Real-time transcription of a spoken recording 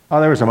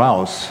There was a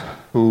mouse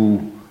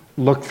who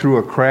looked through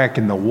a crack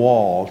in the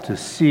wall to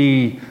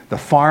see the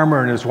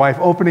farmer and his wife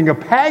opening a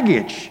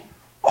package.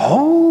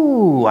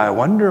 Oh, I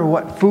wonder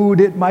what food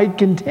it might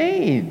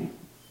contain.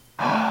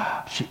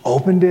 She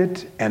opened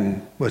it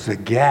and was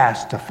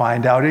aghast to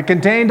find out it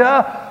contained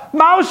a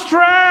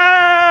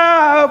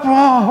mousetrap.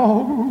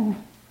 Oh.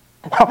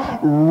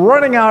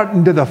 Running out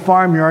into the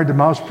farmyard, the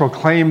mouse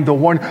proclaimed the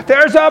warning,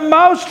 "There's a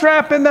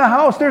mousetrap in the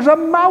house! There's a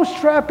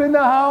mousetrap in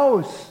the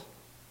house!"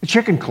 The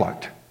chicken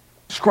clucked,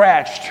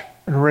 scratched,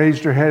 and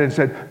raised her head and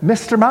said,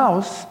 "Mr.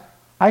 Mouse,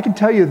 I can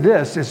tell you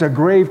this is a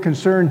grave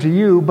concern to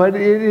you, but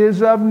it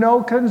is of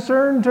no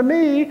concern to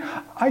me.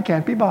 I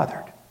can't be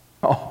bothered."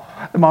 Oh,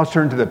 the mouse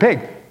turned to the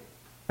pig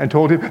and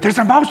told him, "There's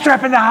a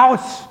mousetrap in the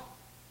house."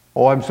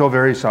 "Oh, I'm so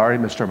very sorry,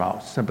 Mr.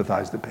 Mouse,"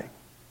 sympathized the pig.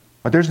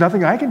 "But there's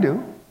nothing I can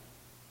do.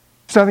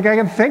 There's nothing I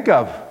can think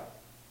of.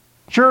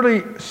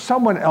 Surely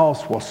someone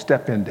else will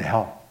step in to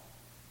help."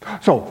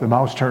 So the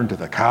mouse turned to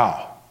the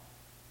cow.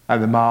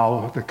 And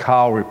the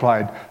cow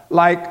replied,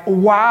 "Like,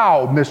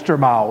 wow, Mr.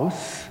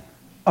 Mouse.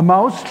 A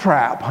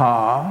mousetrap,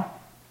 huh?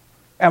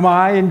 Am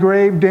I in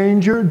grave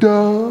danger?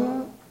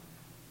 Duh."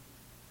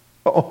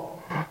 Oh,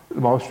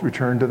 the mouse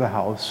returned to the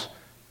house,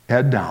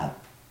 head down,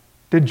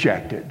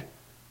 dejected,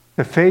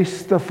 to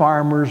face the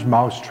farmer's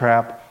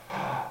mousetrap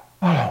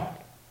alone.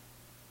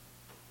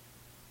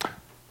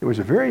 It was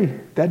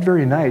that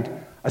very night,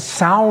 a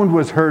sound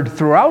was heard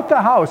throughout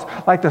the house,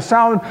 like the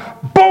sound,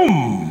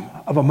 boom,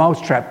 of a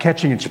mousetrap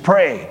catching its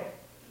prey.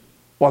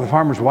 Well, the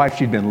farmer's wife,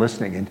 she'd been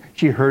listening, and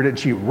she heard it, and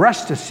she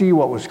rushed to see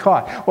what was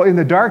caught. Well, in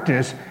the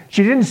darkness,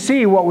 she didn't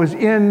see what was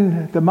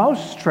in the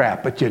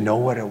mousetrap, but you know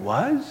what it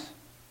was?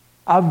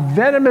 A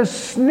venomous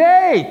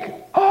snake.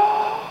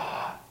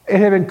 Oh, it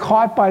had been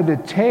caught by the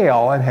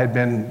tail and had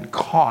been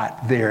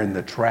caught there in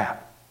the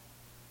trap.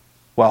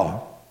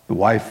 Well, the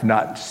wife,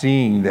 not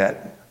seeing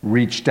that,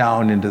 reached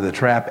down into the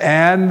trap,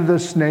 and the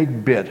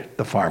snake bit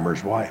the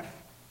farmer's wife.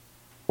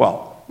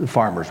 Well, the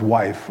farmer's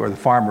wife, or the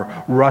farmer,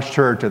 rushed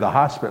her to the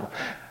hospital,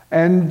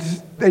 and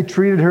they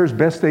treated her as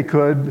best they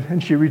could,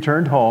 and she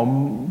returned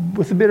home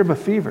with a bit of a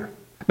fever.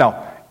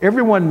 Now,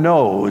 everyone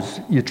knows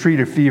you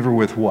treat a fever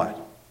with what?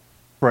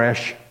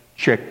 Fresh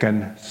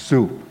chicken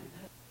soup.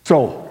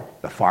 So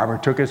the farmer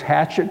took his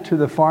hatchet to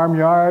the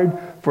farmyard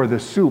for the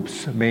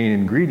soup's main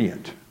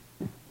ingredient.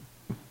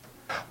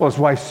 Well, his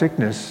wife's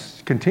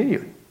sickness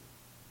continued.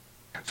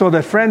 So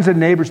the friends and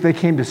neighbors, they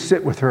came to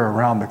sit with her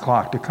around the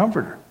clock to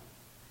comfort her.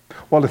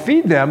 Well, to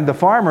feed them, the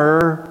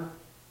farmer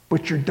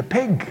butchered the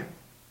pig.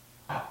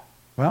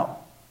 Well,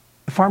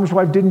 the farmer's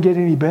wife didn't get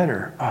any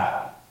better.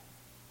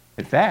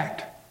 In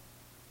fact,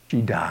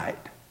 she died.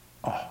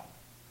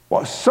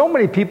 Well, so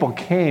many people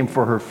came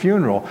for her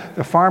funeral,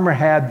 the farmer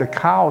had the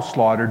cow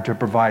slaughtered to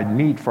provide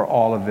meat for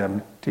all of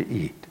them to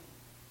eat.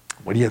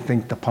 What do you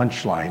think the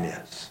punchline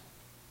is?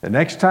 The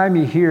next time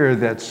you hear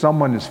that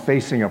someone is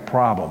facing a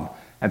problem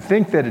and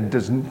think that it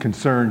doesn't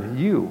concern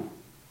you,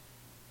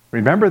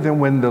 remember that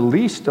when the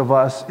least of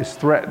us is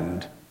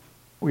threatened,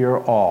 we are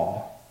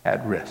all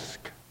at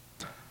risk.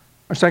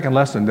 Our second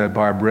lesson that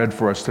Barb read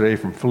for us today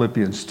from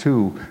Philippians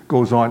 2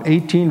 goes on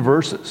 18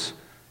 verses,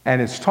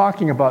 and it's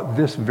talking about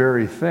this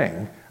very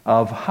thing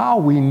of how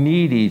we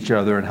need each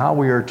other and how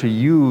we are to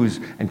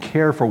use and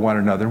care for one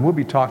another. And we'll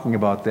be talking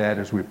about that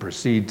as we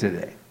proceed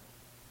today.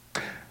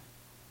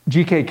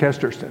 G.K.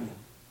 Chesterton,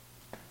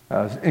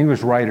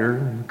 English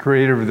writer,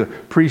 creator of the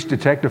Priest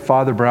Detective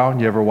Father Brown.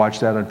 You ever watch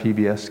that on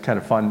PBS? Kind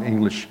of fun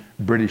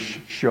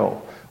English-British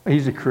show.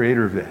 He's the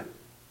creator of that.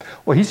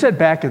 Well, he said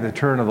back at the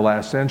turn of the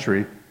last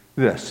century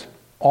this: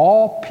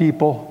 all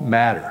people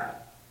matter.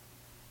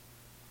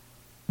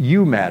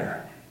 You matter.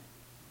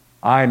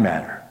 I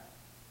matter.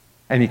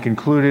 And he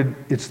concluded,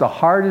 it's the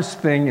hardest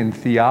thing in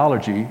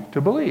theology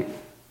to believe.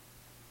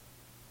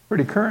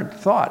 Pretty current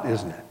thought,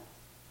 isn't it?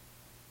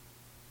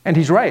 And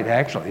he's right,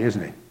 actually,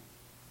 isn't he?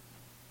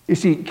 You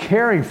see,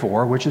 caring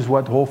for, which is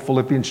what the whole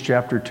Philippians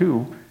chapter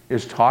 2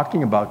 is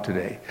talking about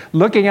today,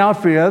 looking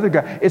out for the other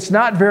guy, it's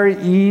not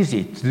very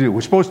easy to do.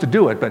 We're supposed to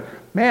do it, but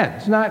man,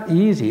 it's not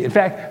easy. In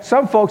fact,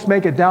 some folks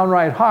make it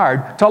downright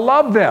hard to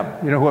love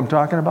them. You know who I'm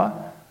talking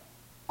about?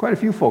 Quite a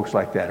few folks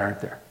like that,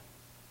 aren't there?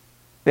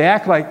 They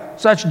act like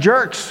such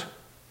jerks.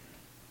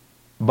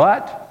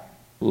 But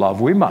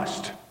love we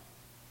must.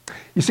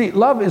 You see,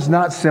 love is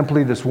not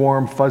simply this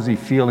warm, fuzzy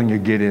feeling you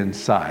get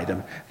inside. I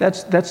mean,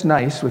 that's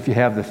nice if you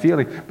have the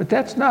feeling, but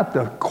that's not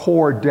the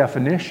core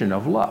definition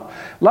of love.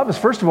 Love is,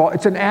 first of all,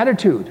 it's an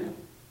attitude.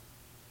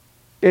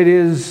 It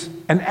is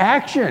an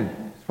action.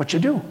 It's what you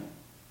do.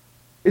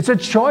 It's a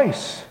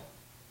choice.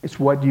 It's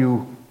what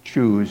you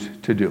choose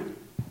to do.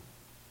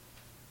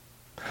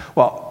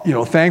 Well,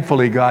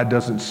 thankfully, God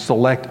doesn't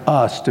select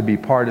us to be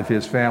part of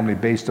his family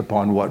based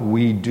upon what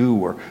we do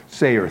or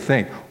say or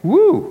think.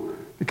 Woo!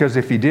 Because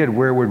if he did,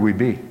 where would we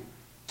be?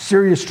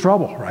 Serious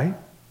trouble, right?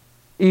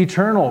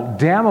 Eternal,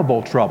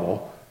 damnable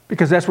trouble,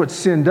 because that's what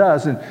sin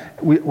does. And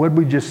what did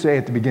we just say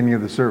at the beginning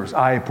of the service?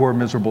 I, a poor,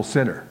 miserable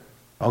sinner.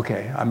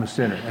 Okay, I'm a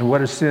sinner. And what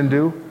does sin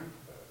do?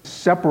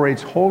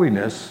 Separates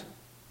holiness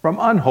from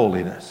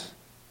unholiness.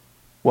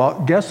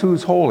 Well, guess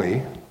who's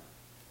holy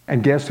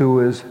and guess who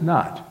is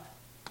not?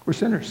 We're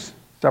sinners,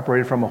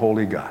 separated from a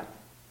holy God.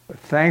 But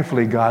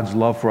thankfully, God's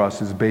love for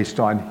us is based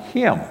on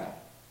him,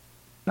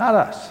 not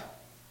us.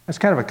 That's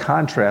kind of a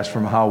contrast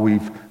from how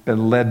we've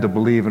been led to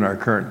believe in our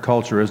current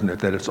culture, isn't it?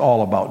 That it's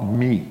all about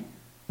me.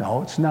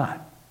 No, it's not.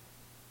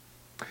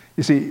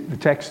 You see, a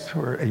text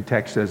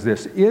says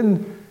this,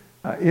 in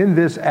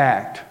this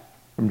act,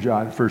 from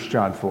 1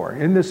 John 4,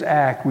 in this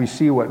act we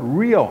see what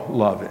real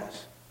love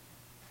is.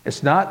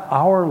 It's not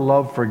our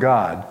love for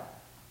God,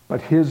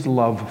 but his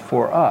love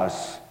for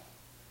us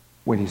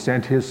when he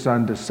sent his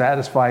son to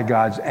satisfy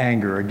God's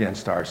anger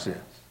against our sins.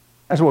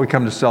 That's what we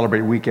come to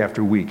celebrate week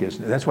after week,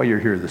 isn't it? That's why you're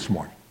here this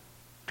morning,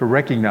 to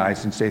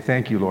recognize and say,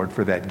 thank you, Lord,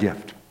 for that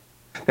gift.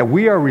 That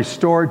we are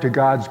restored to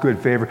God's good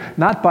favor,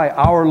 not by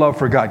our love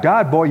for God.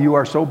 God, boy, you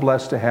are so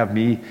blessed to have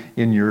me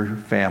in your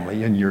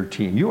family, in your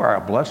team. You are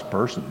a blessed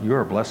person. You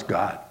are a blessed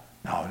God.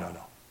 No.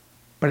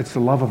 But it's the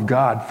love of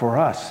God for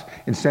us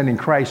in sending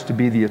Christ to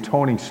be the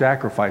atoning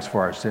sacrifice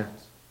for our sins.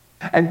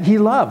 And he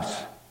loves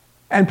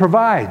and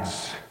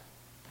provides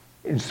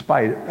in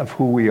spite of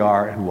who we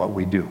are and what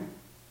we do.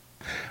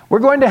 We're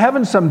going to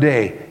heaven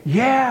someday.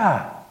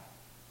 Yeah.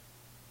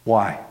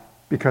 Why?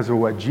 Because of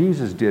what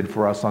Jesus did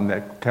for us on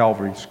that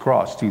Calvary's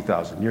cross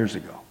 2,000 years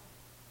ago.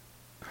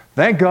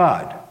 Thank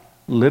God,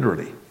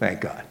 literally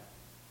thank God,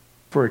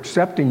 for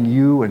accepting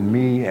you and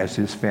me as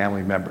his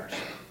family members.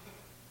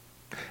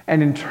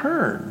 And in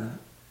turn,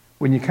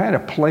 when you kind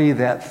of play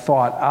that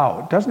thought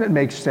out, doesn't it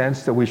make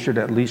sense that we should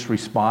at least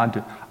respond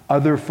to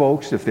other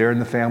folks, if they're in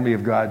the family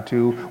of God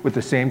too, with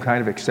the same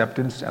kind of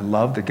acceptance and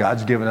love that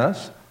God's given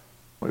us?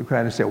 We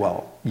kind of say,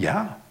 well,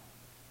 yeah.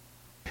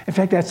 In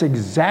fact, that's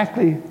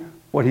exactly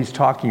what he's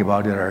talking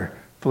about in our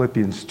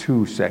Philippians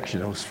 2 section,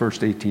 those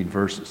first 18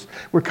 verses.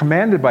 We're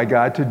commanded by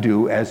God to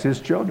do as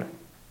his children.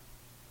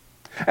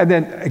 And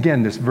then,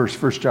 again, this verse,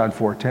 1 John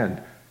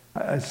 4:10,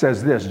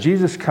 says this,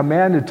 Jesus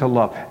commanded to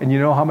love. And you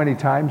know how many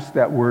times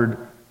that word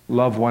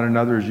love one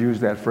another is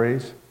used, that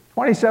phrase?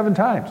 27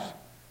 times.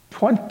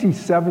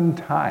 27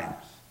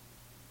 times.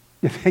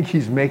 You think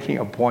he's making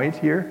a point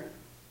here?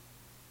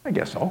 I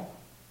guess so.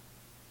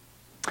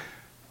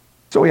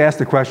 So we ask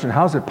the question,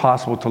 how is it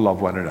possible to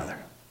love one another?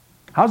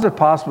 How is it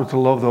possible to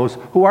love those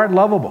who aren't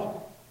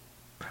lovable?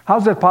 How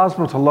is it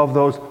possible to love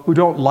those who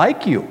don't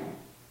like you?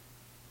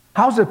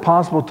 How is it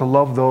possible to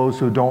love those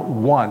who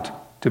don't want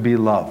to be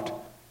loved?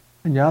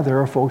 And yeah, there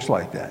are folks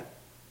like that.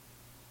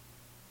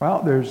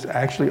 Well, there's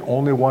actually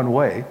only one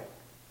way,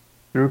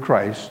 through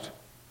Christ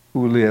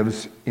who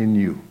lives in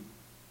you.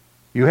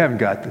 You haven't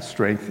got the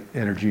strength,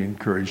 energy, and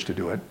courage to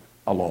do it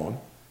alone.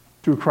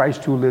 Through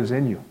Christ who lives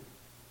in you.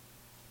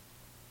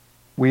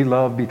 We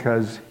love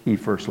because he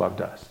first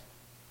loved us.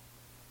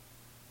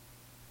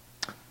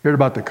 Heard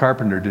about the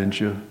carpenter, didn't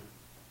you?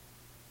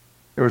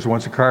 There was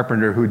once a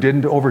carpenter who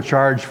didn't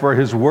overcharge for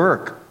his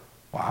work.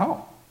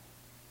 Wow.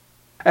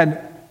 And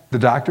the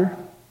doctor?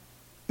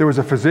 There was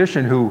a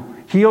physician who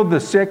healed the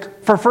sick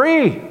for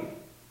free.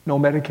 No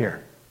Medicare.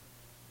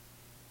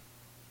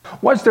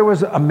 Once there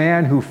was a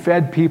man who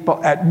fed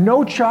people at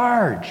no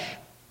charge.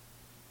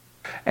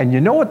 And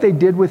you know what they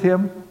did with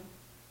him?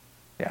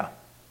 Yeah,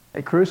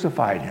 they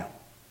crucified him.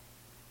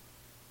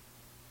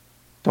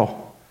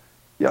 So,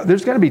 yeah,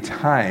 there's going to be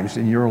times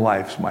in your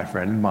lives, my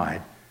friend and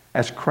mine,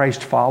 as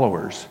Christ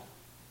followers,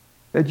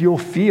 that you'll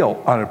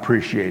feel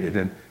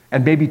unappreciated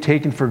and maybe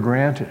taken for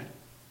granted.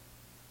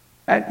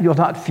 And you'll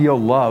not feel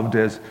loved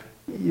as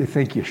you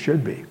think you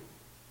should be.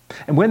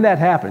 And when that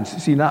happens,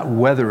 see, not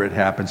whether it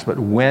happens, but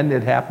when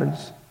it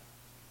happens,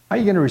 how are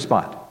you going to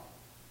respond?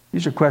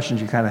 These are questions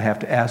you kind of have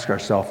to ask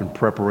ourselves in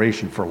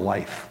preparation for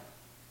life.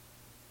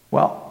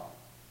 Well,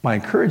 my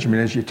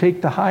encouragement is you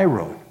take the high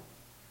road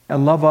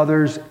and love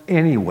others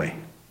anyway.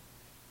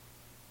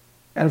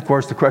 And of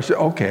course the question,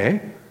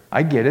 okay,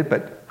 I get it,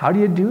 but how do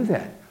you do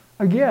that?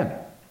 Again,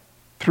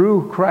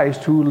 through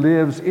Christ who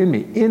lives in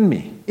me, in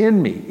me,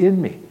 in me,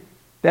 in me.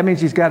 That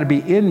means he's got to be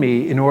in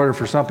me in order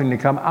for something to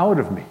come out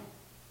of me.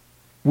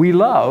 We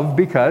love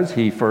because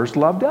he first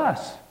loved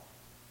us.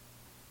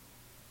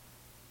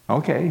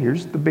 Okay,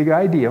 here's the big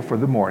idea for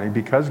the morning.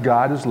 Because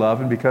God is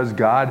love and because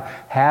God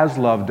has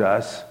loved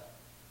us,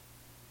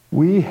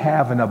 we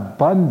have an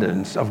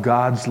abundance of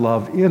God's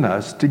love in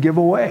us to give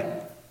away. I don't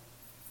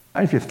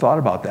know if you've thought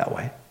about it that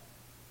way.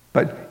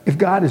 But if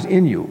God is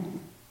in you,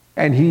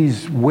 and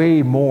he's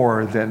way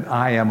more than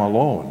I am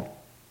alone,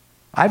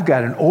 I've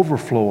got an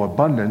overflow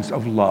abundance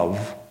of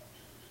love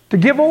to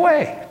give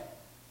away.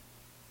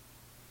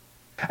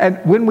 And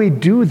when we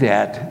do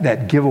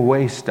that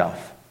giveaway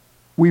stuff,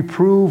 we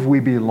prove we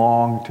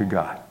belong to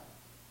God.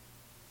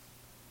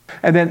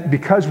 And then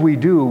because we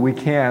do, we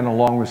can,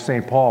 along with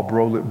St. Paul,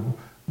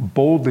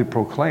 boldly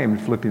proclaim in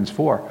Philippians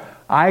 4,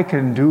 I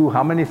can do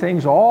how many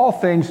things? All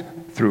things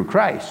through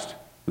Christ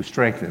who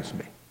strengthens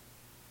me.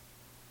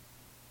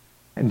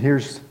 And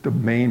here's the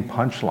main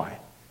punchline.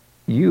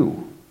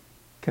 You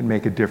can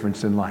make a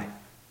difference in life.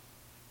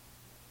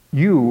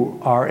 You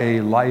are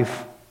a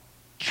life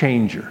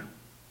changer.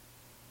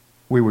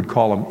 We would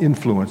call them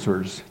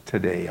influencers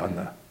today on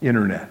the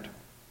internet.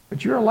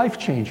 But you're a life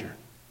changer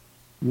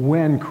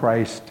when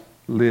Christ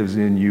lives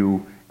in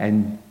you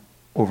and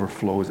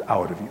overflows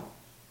out of you.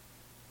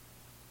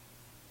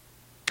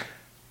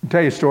 I'll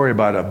tell you a story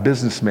about a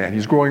businessman.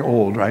 He's growing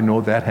old. I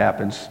know that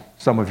happens.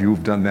 Some of you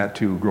have done that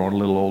too, grown a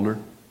little older.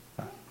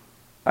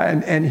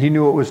 And he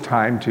knew it was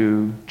time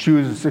to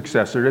choose a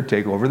successor to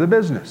take over the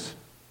business.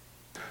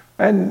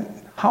 And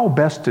how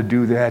best to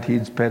do that?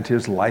 He'd spent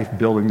his life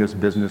building this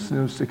business and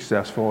it was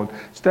successful. And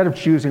instead of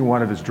choosing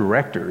one of his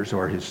directors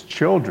or his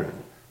children,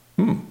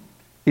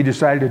 he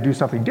decided to do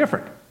something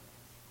different.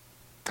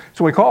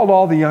 So he called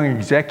all the young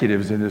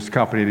executives in his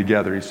company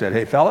together. He said,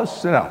 "Hey, fellas,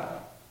 sit down."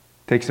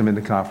 Takes them in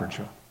the conference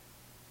room.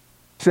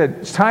 He said,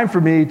 "It's time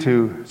for me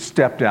to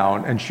step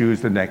down and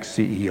choose the next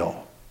CEO."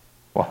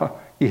 Well,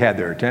 he had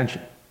their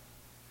attention.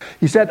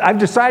 He said, "I've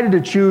decided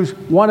to choose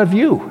one of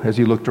you," as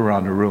he looked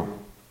around the room.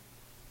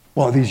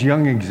 Well, these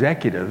young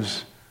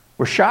executives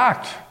were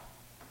shocked.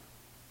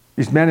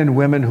 These men and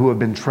women who have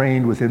been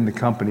trained within the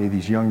company,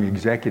 these young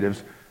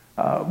executives,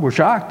 were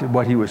shocked at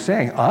what he was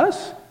saying.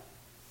 "Us?"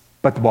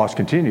 But the boss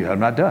continued, "I'm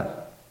not done.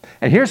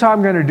 And here's how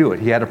I'm going to do it."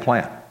 He had a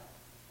plan,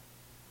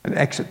 an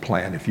exit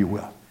plan, if you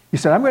will. He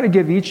said, "I'm going to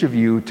give each of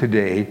you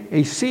today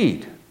a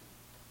seed,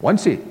 one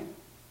seed.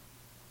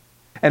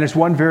 And it's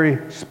one very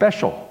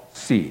special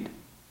seed.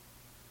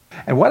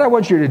 And what I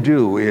want you to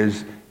do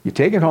is you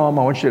take it home,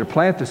 I want you to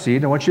plant the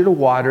seed, I want you to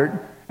water it,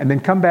 and then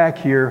come back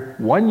here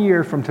 1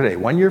 year from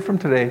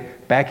today,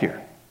 back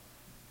here,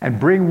 and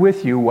bring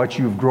with you what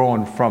you've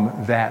grown from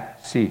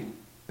that seed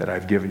that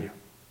I've given you.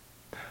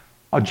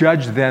 I'll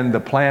judge then the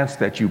plants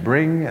that you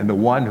bring, and the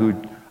one who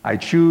I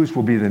choose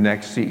will be the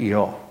next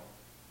CEO."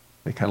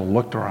 They kind of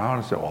looked around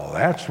and said, "Well,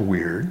 that's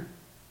weird."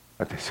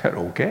 But they said,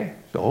 "Okay."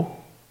 So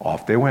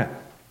off they went.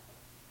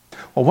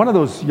 Well, one of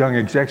those young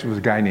execs was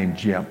a guy named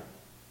Jim.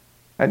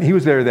 And he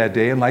was there that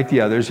day, and like the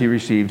others, he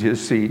received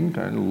his seed and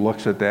kind of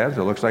looks at that.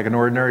 It looks like an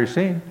ordinary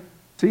seed.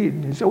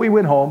 And so he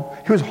went home.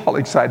 He was all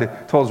excited,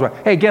 told his wife,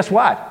 "Hey, guess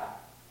what?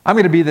 I'm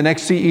going to be the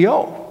next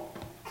CEO."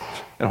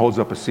 And holds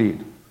up a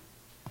seed.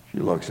 She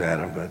looks at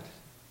him, but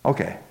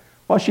okay.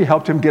 Well, she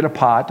helped him get a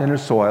pot and a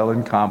soil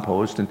and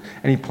compost, and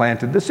he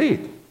planted the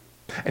seed.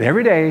 And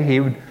every day he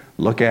would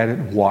look at it,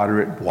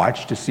 water it,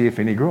 watch to see if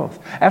any growth.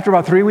 After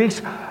about 3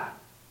 weeks,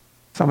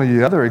 some of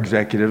the other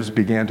executives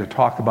began to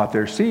talk about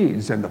their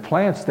seeds and the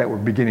plants that were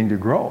beginning to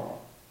grow.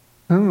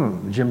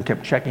 Jim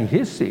kept checking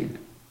his seed.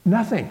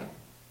 Nothing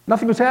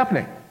was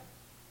happening.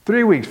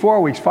 3 weeks,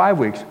 4 weeks, 5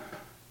 weeks.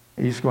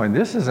 He's going,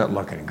 "This isn't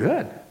looking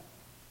good."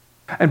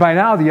 And by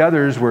now the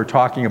others were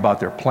talking about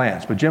their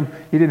plants. But Jim,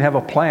 he didn't have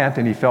a plant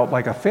and he felt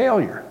like a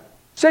failure.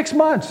 6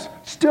 months,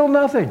 still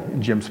nothing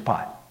in Jim's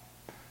pot.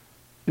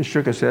 He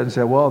shook his head and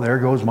said, "Well, there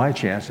goes my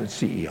chance at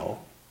CEO."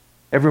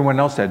 Everyone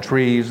else had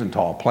trees and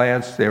tall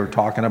plants. They were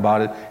talking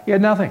about it. He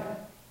had nothing.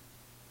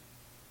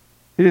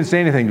 He didn't say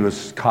anything to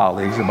his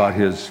colleagues about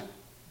his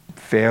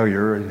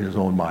failure in his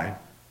own mind.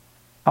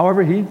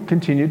 However, he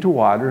continued to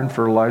water and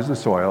fertilize the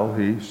soil.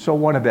 He so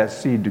wanted that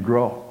seed to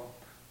grow.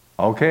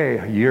 Okay,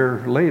 a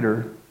year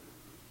later,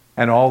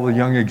 and all the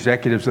young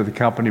executives of the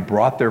company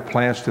brought their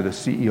plants to the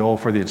CEO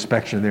for the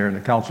inspection there in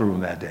the council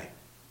room that day.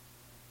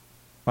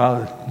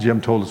 Well,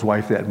 Jim told his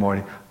wife that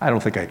morning, "I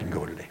don't think I can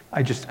go today.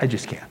 I just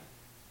can't.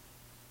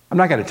 I'm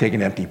not going to take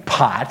an empty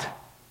pot."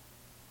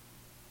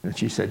 And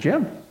she said,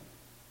 "Jim,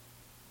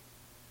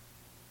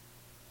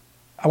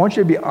 I want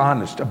you to be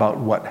honest about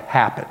what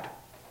happened."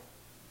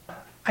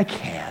 "I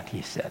can't,"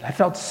 he said. He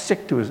felt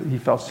sick to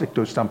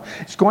his stomach.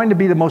 "It's going to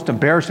be the most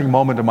embarrassing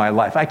moment of my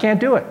life. I can't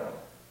do it."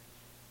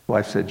 His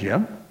wife said,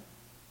 "Jim,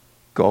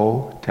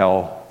 go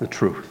tell the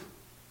truth."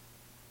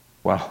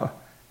 Well,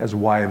 as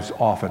wives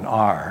often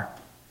are,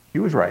 she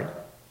was right.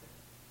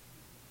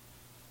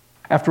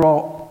 After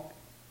all,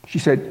 she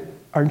said,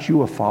 "Aren't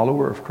you a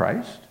follower of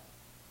Christ?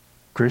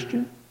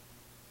 Christian?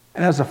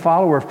 And as a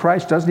follower of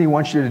Christ, doesn't he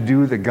want you to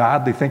do the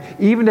godly thing,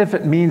 even if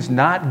it means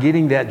not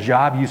getting that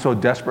job you so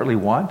desperately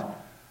want?"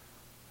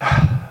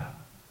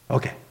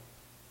 Okay.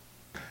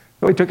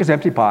 So he took his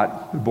empty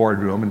pot to the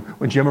boardroom, and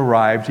when Jim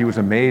arrived, he was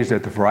amazed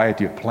at the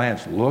variety of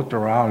plants, looked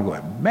around and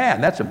going,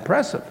 "Man, that's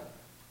impressive.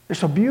 They're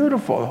so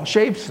beautiful,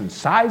 shapes and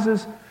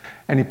sizes."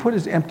 And he put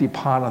his empty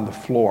pot on the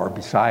floor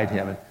beside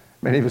him, and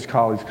many of his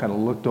colleagues kind of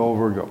looked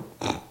over and go,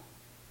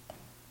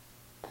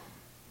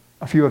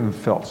 a few of them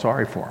felt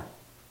sorry for him.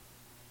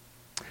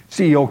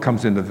 CEO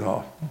comes into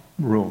the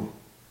room,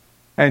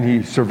 and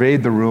he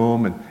surveyed the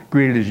room and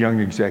greeted his young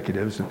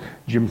executives, and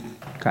Jim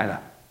kind of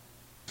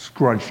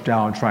scrunched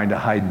down, trying to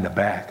hide in the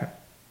back.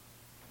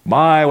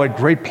 "My, what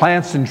great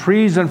plants and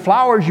trees and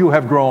flowers you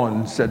have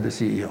grown," said the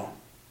CEO.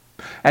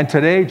 "And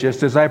today,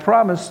 just as I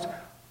promised,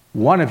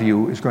 one of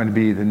you is going to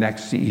be the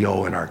next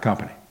CEO in our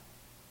company."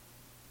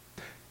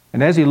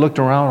 And as he looked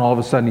around, all of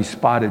a sudden he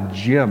spotted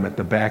Jim at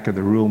the back of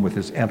the room with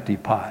his empty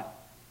pot.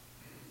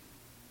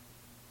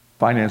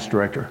 "Finance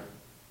director,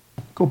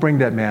 go bring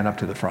that man up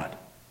to the front."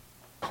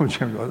 Oh,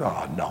 Jim goes,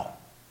 "Oh, no.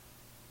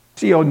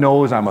 CEO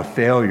knows I'm a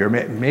failure.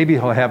 Maybe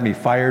he'll have me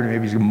fired.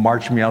 Maybe he's going to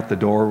march me out the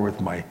door with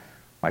my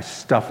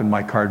stuff in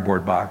my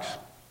cardboard box."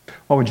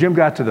 Well, when Jim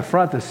got to the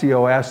front, the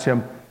CEO asked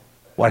him,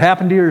 "What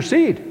happened to your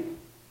seed?"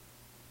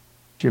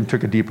 Jim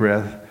took a deep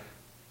breath,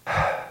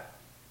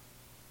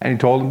 and he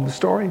told him the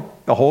story,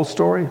 the whole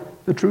story,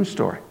 the true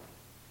story.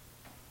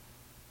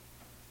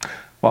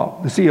 Well,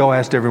 the CEO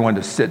asked everyone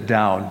to sit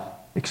down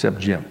except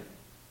Jim.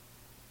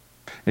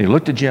 And he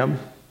looked at Jim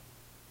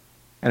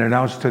and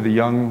announced to the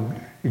young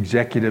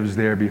executives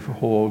there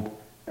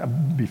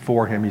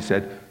before him, he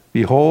said,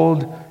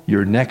 "Behold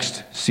your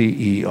next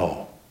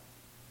CEO."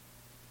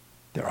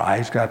 Their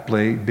eyes got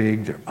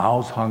big, their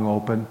mouths hung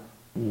open.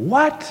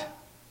 What?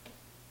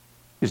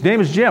 His name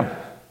is Jim.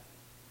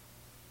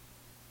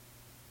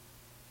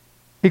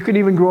 He couldn't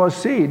even grow a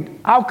seed.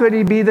 How could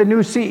he be the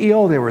new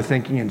CEO, they were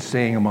thinking and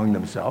saying among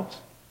themselves.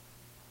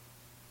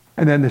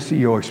 And then the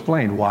CEO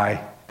explained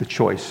why the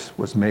choice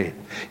was made.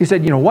 He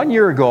said, 1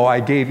 year ago, I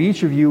gave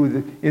each of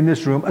you in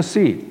this room a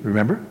seed,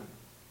 remember?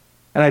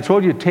 And I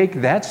told you to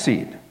take that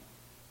seed,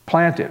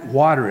 plant it,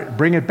 water it,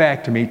 bring it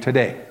back to me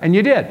today. And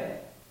you did.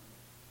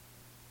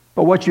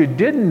 But what you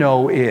didn't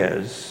know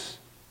is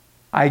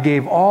I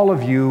gave all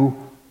of you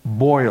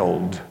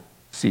boiled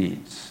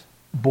seeds.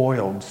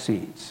 Boiled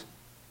seeds.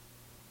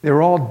 They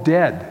were all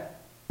dead.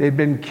 They'd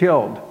been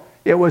killed.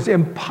 It was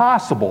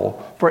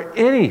impossible for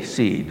any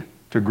seed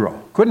to grow.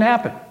 Couldn't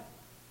happen.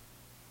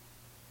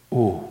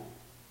 Ooh.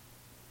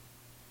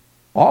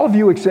 All of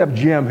you except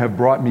Jim have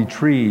brought me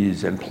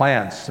trees and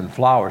plants and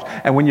flowers.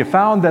 And when you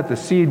found that the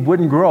seed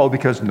wouldn't grow,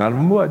 because none of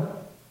them would,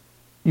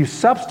 you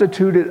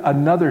substituted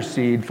another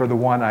seed for the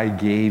one I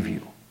gave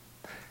you.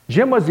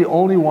 Jim was the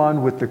only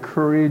one with the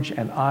courage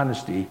and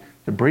honesty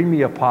to bring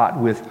me a pot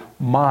with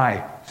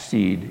my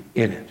seed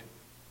in it.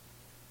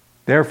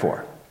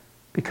 Therefore,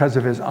 because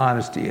of his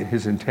honesty and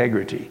his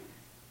integrity,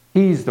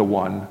 he's the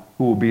one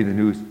who will be the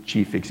new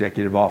chief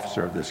executive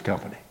officer of this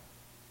company.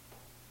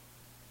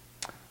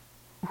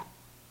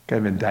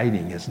 Kind of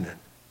indicting, isn't it?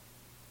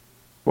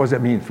 What does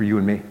that mean for you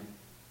and me?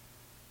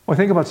 Well,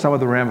 think about some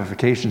of the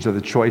ramifications of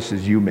the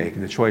choices you make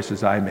and the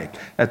choices I make.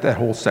 That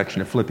whole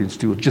section of Philippians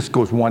 2, it just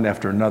goes one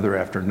after another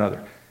after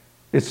another.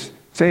 It's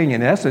saying,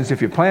 in essence,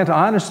 if you plant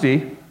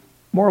honesty,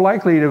 more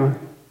likely to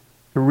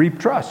reap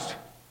trust.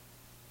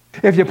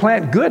 If you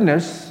plant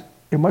goodness,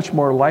 you're much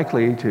more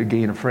likely to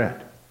gain a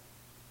friend.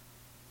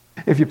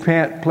 If you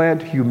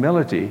plant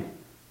humility,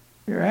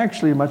 you're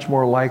actually much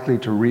more likely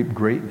to reap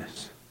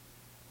greatness.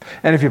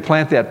 And if you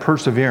plant that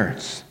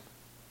perseverance,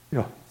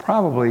 you'll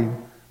probably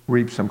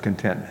reap some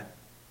contentment.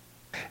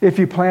 If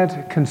you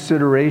plant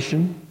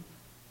consideration,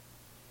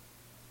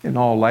 in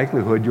all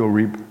likelihood, you'll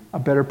reap a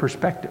better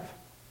perspective.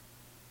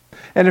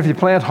 And if you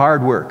plant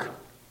hard work,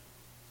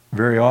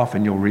 very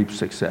often you'll reap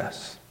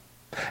success.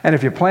 And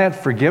if you plant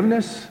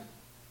forgiveness,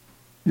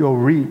 you'll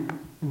reap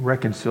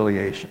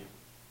reconciliation.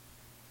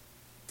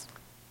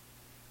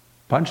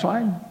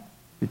 Punchline?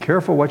 Be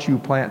careful what you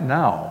plant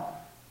now,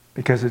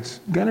 because it's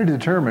going to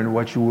determine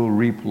what you will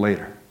reap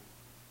later.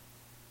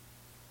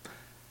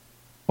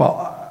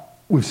 Well,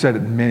 we've said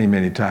it many,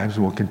 many times,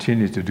 and we'll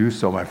continue to do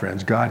so, my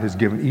friends. God has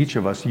given each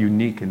of us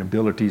unique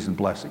abilities and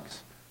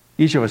blessings.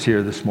 Each of us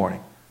here this morning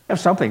have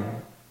something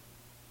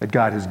that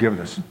God has given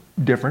us,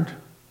 different,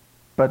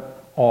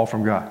 but all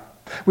from God.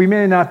 We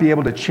may not be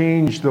able to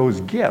change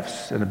those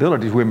gifts and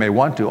abilities. We may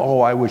want to. Oh,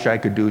 I wish I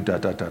could do da,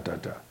 da, da, da,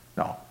 da.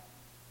 No.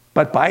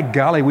 But by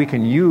golly, we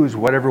can use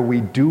whatever we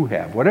do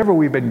have, whatever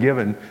we've been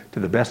given, to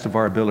the best of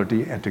our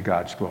ability and to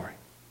God's glory.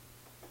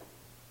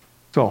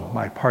 So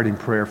my parting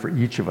prayer for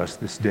each of us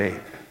this day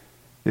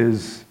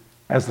is,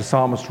 as the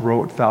psalmist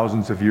wrote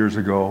thousands of years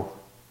ago,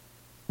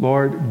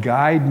 Lord,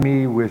 guide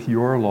me with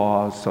your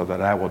laws so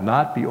that I will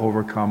not be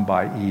overcome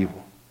by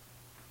evil.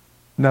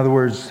 In other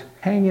words,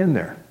 hang in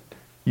there.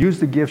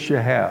 Use the gifts you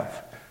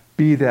have.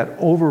 Be that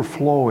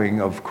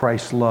overflowing of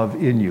Christ's love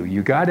in you.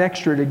 You got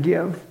extra to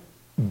give?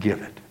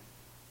 Give it.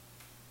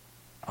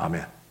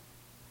 Amen.